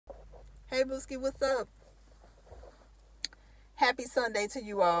Hey Booski, what's up? Happy Sunday to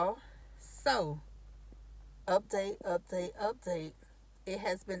you all. So, update. It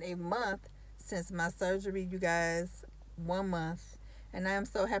has been a month since my surgery, you guys. 1 month. And I am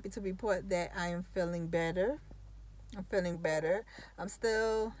so happy to report that I am feeling better. I'm feeling better. I'm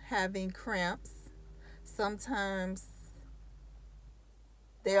still having cramps. Sometimes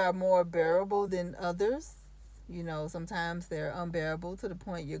they are more bearable than others. Sometimes they're unbearable to the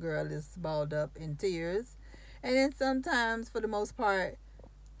point your girl is balled up in tears. And then sometimes, for the most part,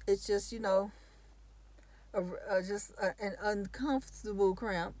 it's just, an uncomfortable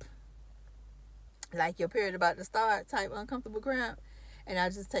cramp, like your period about to start type uncomfortable cramp. And I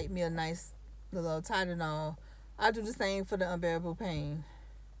just take me a nice little Tylenol. I do the same for the unbearable pain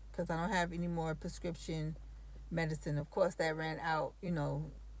because I don't have any more prescription medicine. Of course, that ran out. You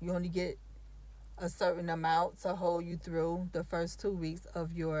only get a certain amount to hold you through the first 2 weeks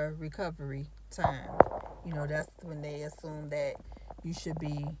of your recovery time. That's when they assume that you should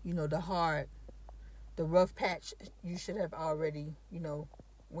be, the rough patch you should have already,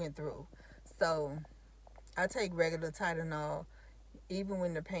 went through. So I take regular Tylenol, even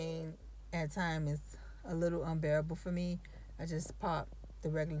when the pain at times is a little unbearable for me. I just pop the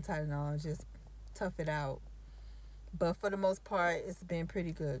regular Tylenol and just tough it out. But for the most part, it's been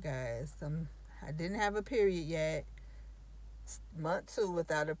pretty good, guys. I didn't have a period yet. Month 2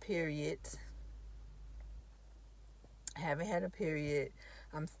 without a period. Haven't had a period.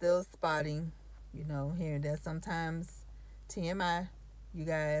 I'm still spotting, here and there. Sometimes, TMI, you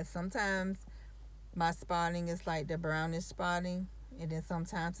guys, sometimes my spotting is like the brownish spotting. And then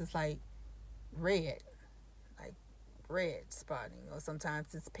sometimes it's like red spotting. Or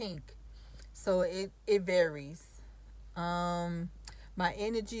sometimes it's pink. So it varies. My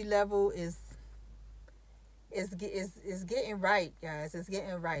energy level is getting right, guys. It's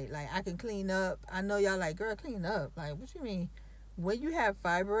getting right. Like, I can clean up. I know y'all like, girl, clean up. Like, what you mean? When you have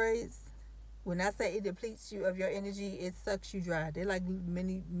fibroids, when I say it depletes you of your energy, it sucks you dry. They're like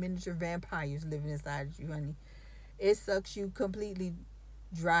mini miniature vampires living inside you, honey. It sucks you completely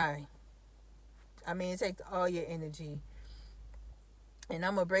dry. I mean, it takes all your energy. And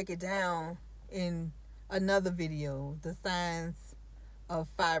I'm going to break it down in another video. The signs of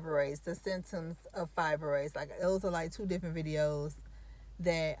fibroids, the symptoms of fibroids. Like, those are like 2 different videos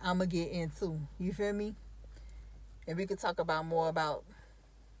that I'm gonna get into. You feel me? And we could talk about more about,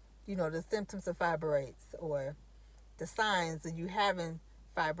 the symptoms of fibroids or the signs of you having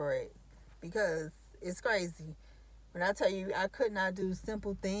fibroids, because it's crazy. When I tell you, I could not do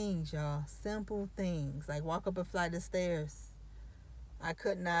simple things, y'all. Simple things like walk up a flight of stairs. I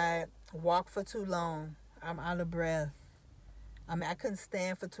could not walk for too long. I'm out of breath. I couldn't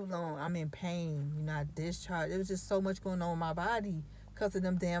stand for too long. I'm in pain. I discharged. There was just so much going on in my body because of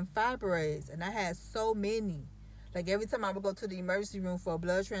them damn fibroids. And I had so many. Like, every time I would go to the emergency room for a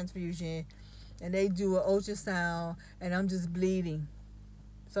blood transfusion and they do an ultrasound and I'm just bleeding.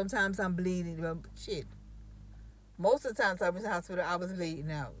 Sometimes I'm bleeding. But shit. Most of the times I was in the hospital, I was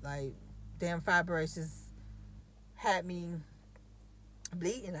bleeding out. Like, damn fibroids just had me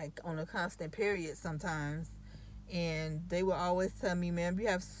bleeding, like, on a constant period sometimes. And they will always tell me, man, you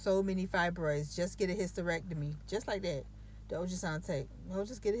have so many fibroids, just get a hysterectomy. Just like that. The ultrasound tape. No,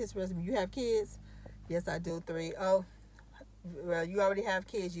 just get a hysterectomy. You have kids? Yes, I do. 3. Oh, well, you already have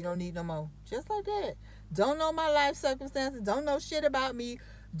kids. You don't need no more. Just like that. Don't know my life circumstances. Don't know shit about me.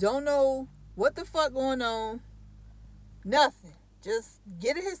 Don't know what the fuck going on. Nothing. Just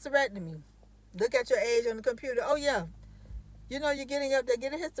get a hysterectomy. Look at your age on the computer. Oh, yeah. You're getting up there.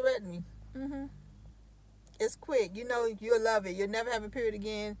 Get a hysterectomy. It's quick. You'll love it. You'll never have a period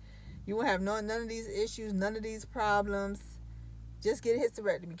again. You won't have none of these issues, none of these problems. Just get a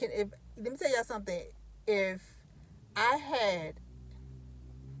hysterectomy. Let me tell y'all something. If I'm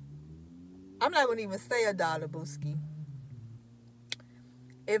not going to even say $1, Booski.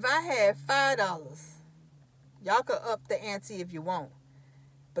 If I had $5, y'all could up the ante if you want.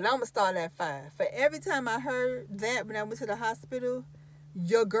 But I'm going to start at 5. For every time I heard that when I went to the hospital,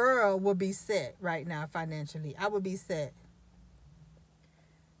 your girl would be set right now financially. I would be set.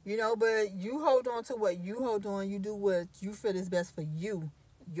 But you hold on to what you hold on. You do what you feel is best for you.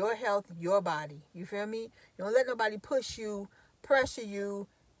 Your health, your body. You feel me? You don't let nobody push you, pressure you,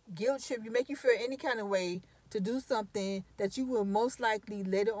 guilt trip you, make you feel any kind of way to do something that you will most likely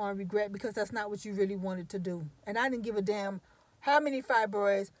later on regret because that's not what you really wanted to do. And I didn't give a damn how many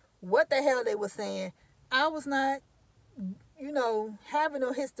fibroids, what the hell they were saying. I was not, having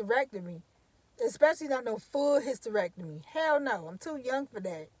no hysterectomy. Especially not no full hysterectomy. Hell no. I'm too young for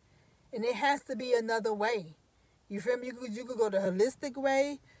that. And it has to be another way. You feel me? You could go the holistic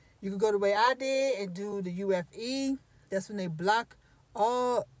way. You could go the way I did and do the UFE. That's when they block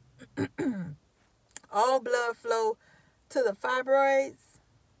all all blood flow to the fibroids.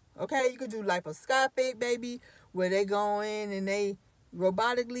 Okay, you could do liposcopic, baby, where they go in and they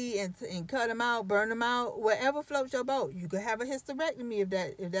robotically and cut them out, burn them out, whatever floats your boat. You could have a hysterectomy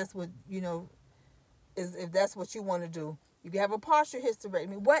if that's what if that's what you want to do. You can have a partial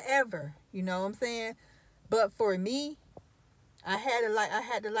hysterectomy, whatever. You know what I'm saying? But for me, I had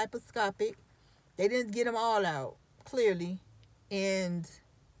the liposcopic. They didn't get them all out clearly, and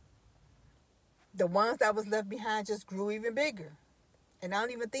the ones that was left behind just grew even bigger. And I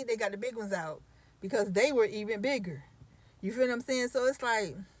don't even think they got the big ones out because they were even bigger. You feel what I'm saying? So it's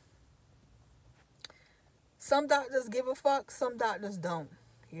like some doctors give a fuck, some doctors don't.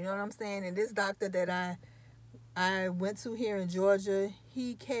 You know what I'm saying? And this doctor that I went to here in Georgia,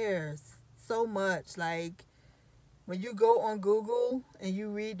 he cares so much. Like when you go on Google and you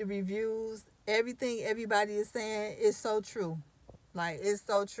read the reviews, everything everybody is saying is so true. Like it's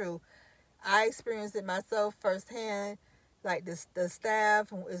so true. I experienced it myself firsthand. Like the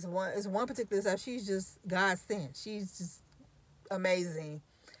staff is one particular staff. She's just God sent. She's just amazing.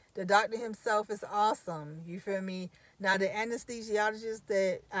 The doctor himself is awesome. You feel me? Now the anesthesiologist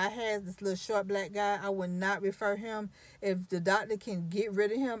that I had, this little short black guy, I would not refer him. If the doctor can get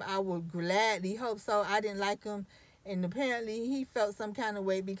rid of him, I would gladly hope so. I didn't like him, and apparently he felt some kind of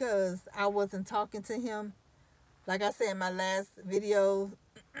way because I wasn't talking to him. Like I said in my last video,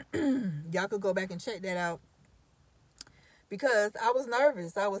 y'all could go back and check that out. Because I was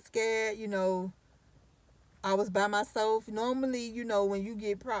nervous. I was scared, I was by myself. Normally, when you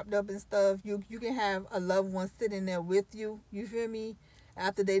get propped up and stuff, you can have a loved one sitting there with you. You feel me?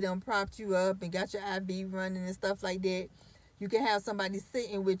 After they done propped you up and got your IV running and stuff like that, you can have somebody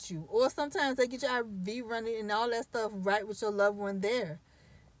sitting with you. Or sometimes they get your IV running and all that stuff right with your loved one there.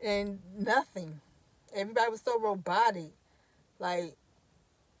 And nothing. Everybody was so robotic. Like,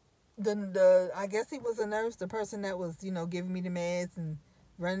 I guess he was a nurse, the person that was, giving me the meds and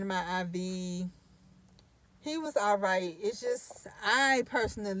running my IV. He was all right. It's just, I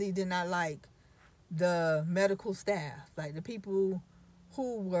personally did not like the medical staff, like the people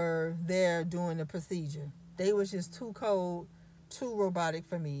who were there doing the procedure. They was just too cold, too robotic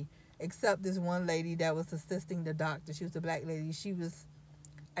for me, except this one lady that was assisting the doctor. She was a black lady.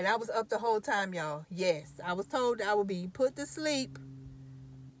 And I was up the whole time, y'all. Yes, I was told I would be put to sleep.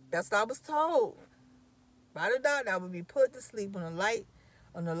 That's what I was told by the doctor. I would be put to sleep on a light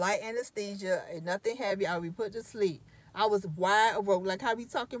anesthesia and nothing heavy. I would be put to sleep. I was wide awake, like how we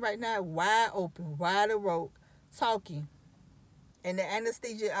talking right now, wide open, wide awake, talking. And the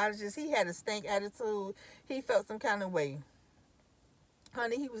anesthesiologist, he had a stank attitude. He felt some kind of way.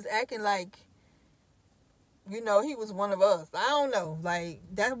 Honey, he was acting like, he was one of us. I don't know. Like,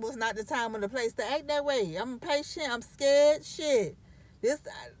 that was not the time or the place to act that way. I'm impatient. I'm scared. Shit.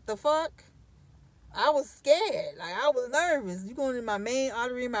 The fuck? I was scared. Like, I was nervous. You going in my main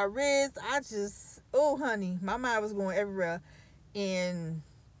artery in my wrist. Honey, my mind was going everywhere. And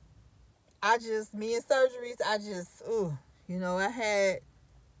me and surgeries, I had,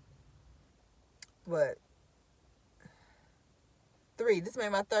 3. This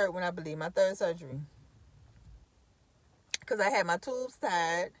made my third one, I believe. My third surgery. Because I had my tubes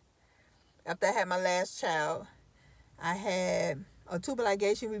tied. After I had my last child, I had a tubal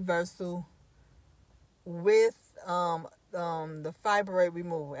ligation reversal with the fibroid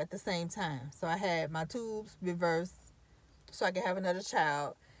removal at the same time. So I had my tubes reversed so I could have another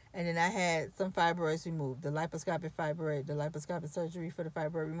child, and then I had some fibroids removed. The liposcopic surgery for the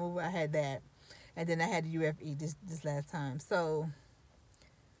fibroid removal, I had that, and then I had the UFE this last time. So,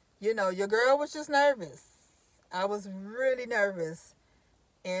 your girl was just nervous. I was really nervous,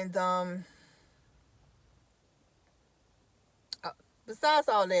 and besides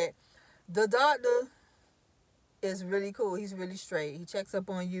all that, the doctor is really cool. He's really straight. He checks up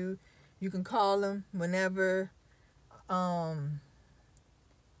on you. You can call him whenever.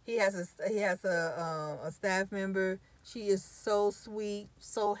 He has a staff member. She is so sweet,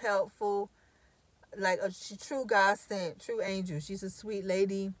 so helpful, like a true God sent, true angel. She's a sweet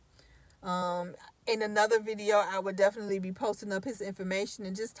lady. In another video, I would definitely be posting up his information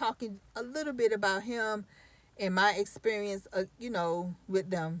and just talking a little bit about him and my experience,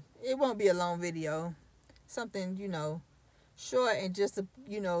 with them. It won't be a long video. Something, short, and just to,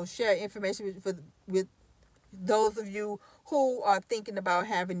 share information with those of you who are thinking about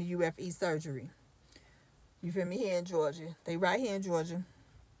having the UFE surgery. You feel me? Here in Georgia. They right here in Georgia.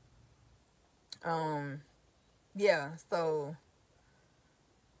 Yeah, so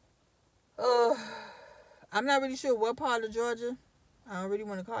I'm not really sure what part of Georgia. I don't really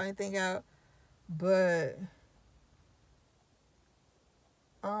want to call anything out, but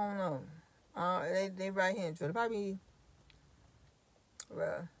I don't know. They right here in Georgia. Probably,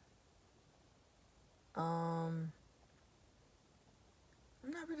 um,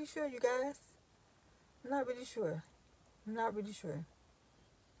 I'm not really sure, you guys. I'm not really sure. I'm not really sure.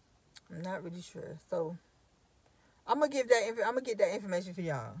 I'm not really sure. So I'm gonna give that. I'm gonna get that information for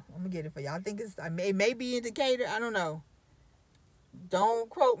y'all. I'm gonna get it for y'all. I think it may be in Decatur. I don't know. Don't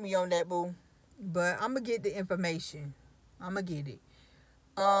quote me on that, boo. But I'm gonna get the information. I'm gonna get it.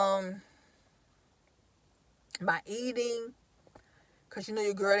 My eating, cause you know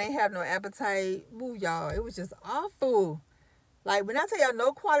your girl ain't have no appetite. Boo, y'all. It was just awful. Like, when I tell y'all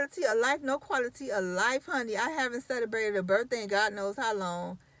no quality of life, honey. I haven't celebrated a birthday in God knows how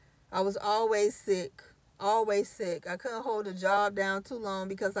long. I was always sick. Always sick. I couldn't hold a job down too long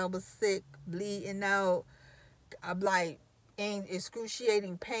because I was sick, bleeding out. I'm like in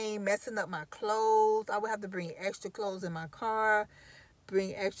excruciating pain, messing up my clothes. I would have to bring extra clothes in my car.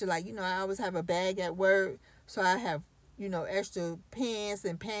 Bring extra, like, I always have a bag at work. So I have, extra pants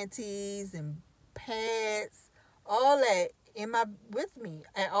and panties and pads. All that with me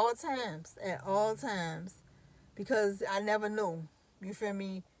at all times, because I never knew, you feel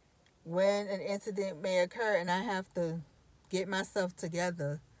me, when an incident may occur, and I have to get myself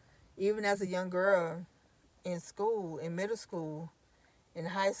together. Even as a young girl in school, in middle school, in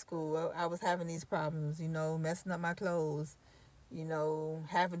high school, I was having these problems, messing up my clothes,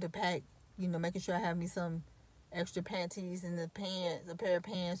 having to pack, making sure I have me some extra panties and a pair of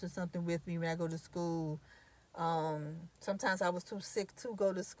pants or something with me when I go to school. Sometimes I was too sick to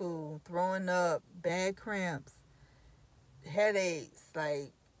go to school, throwing up, bad cramps, headaches,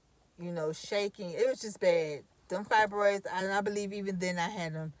 like, shaking. It was just bad. Them fibroids, and I believe even then I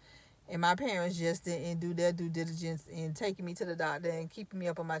had them. And my parents just didn't do their due diligence in taking me to the doctor and keeping me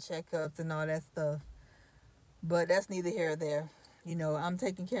up on my checkups and all that stuff. But that's neither here or there. I'm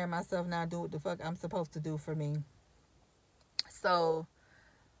taking care of myself now, doing what the fuck I'm supposed to do for me. So,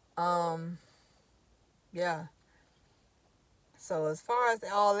 yeah. So as far as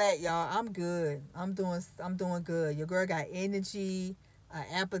all that, y'all, I'm good. I'm doing good. Your girl got energy, an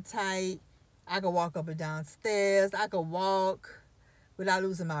appetite. I can walk up and down stairs. I can walk without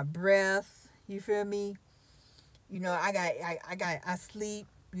losing my breath. You feel me? I sleep.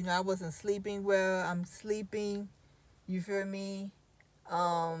 I wasn't sleeping well. I'm sleeping. You feel me?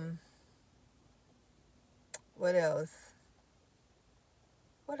 What else?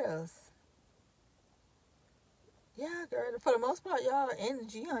 Yeah, girl. For the most part, y'all,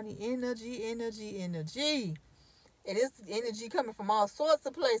 energy, honey. Energy. And it's energy coming from all sorts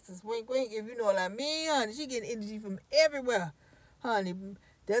of places. Wink, wink, if you know what I mean, honey. She getting energy from everywhere, honey.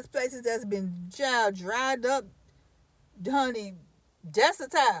 There's places that's been dried up, honey. Just a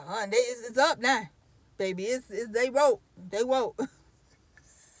time, honey. It's up now, baby. They woke. They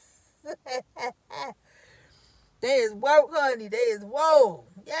is woke, honey. They is woke.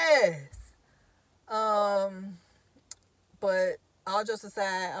 Yes. But all jokes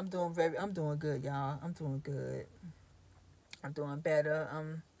aside, I'm doing good, y'all. I'm doing good. I'm doing better.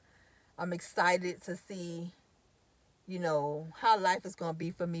 I'm excited to see, how life is going to be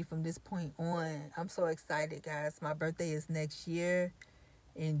for me from this point on. I'm so excited, guys. My birthday is next year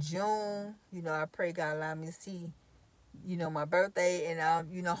in June. I pray God allow me to see, my birthday. And,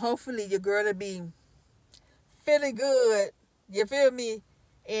 hopefully your girl will be feeling good. You feel me?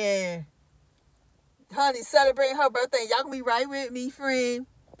 And, honey, celebrating her birthday. Y'all can be right with me, friend,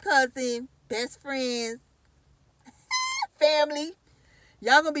 cousin, best friends, family.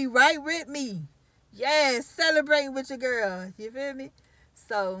 Y'all gonna be right with me. Yes, celebrating with your girl. You feel me?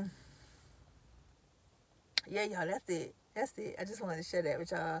 So, yeah, y'all, that's it. I just wanted to share that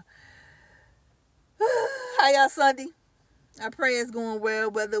with y'all. How y'all Sunday? I pray it's going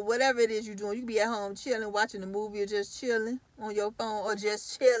well. Whatever it is you're doing, you can be at home chilling, watching a movie, or just chilling on your phone, or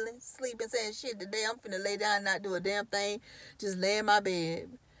just chilling, sleeping, saying, shit, today I'm finna lay down and not do a damn thing. Just lay in my bed.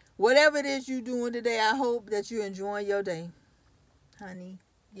 Whatever it is you're doing today, I hope that you're enjoying your day. Honey,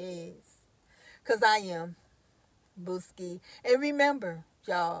 yes. Because I am. Booski. And remember,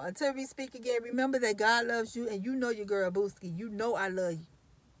 y'all, until we speak again, remember that God loves you, and you know your girl Booski. You know I love you.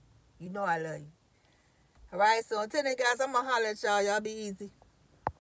 You know I love you. All right, so until then, guys, I'm going to holler at y'all. Y'all be easy.